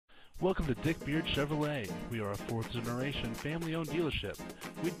Welcome to Dick Beard Chevrolet. We are a fourth-generation family-owned dealership.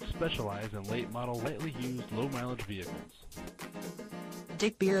 We specialize in late-model, lightly used, low-mileage vehicles.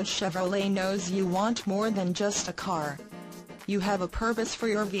 Dick Beard Chevrolet knows you want more than just a car. You have a purpose for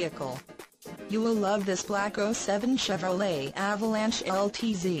your vehicle. You will love this black '07 Chevrolet Avalanche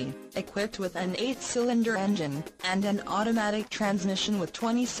LTZ, equipped with an 8-cylinder engine and an automatic transmission with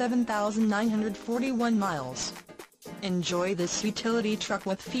 27,941 miles. Enjoy this utility truck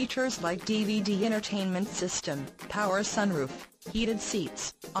with features like DVD entertainment system, power sunroof, heated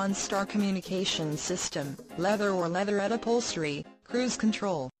seats, OnStar Communication System, leather or leatherette upholstery, cruise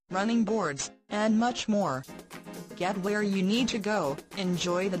control, running boards, and much more. Get where you need to go,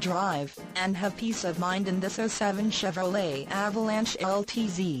 enjoy the drive, and have peace of mind in this '07 Chevrolet Avalanche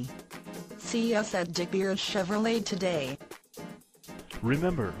LTZ. See us at Dick Beard Chevrolet today.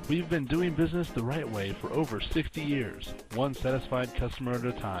 Remember, we've been doing business the right way for over 60 years, one satisfied customer at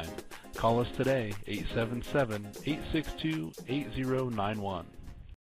a time. Call us today, 877-862-8091.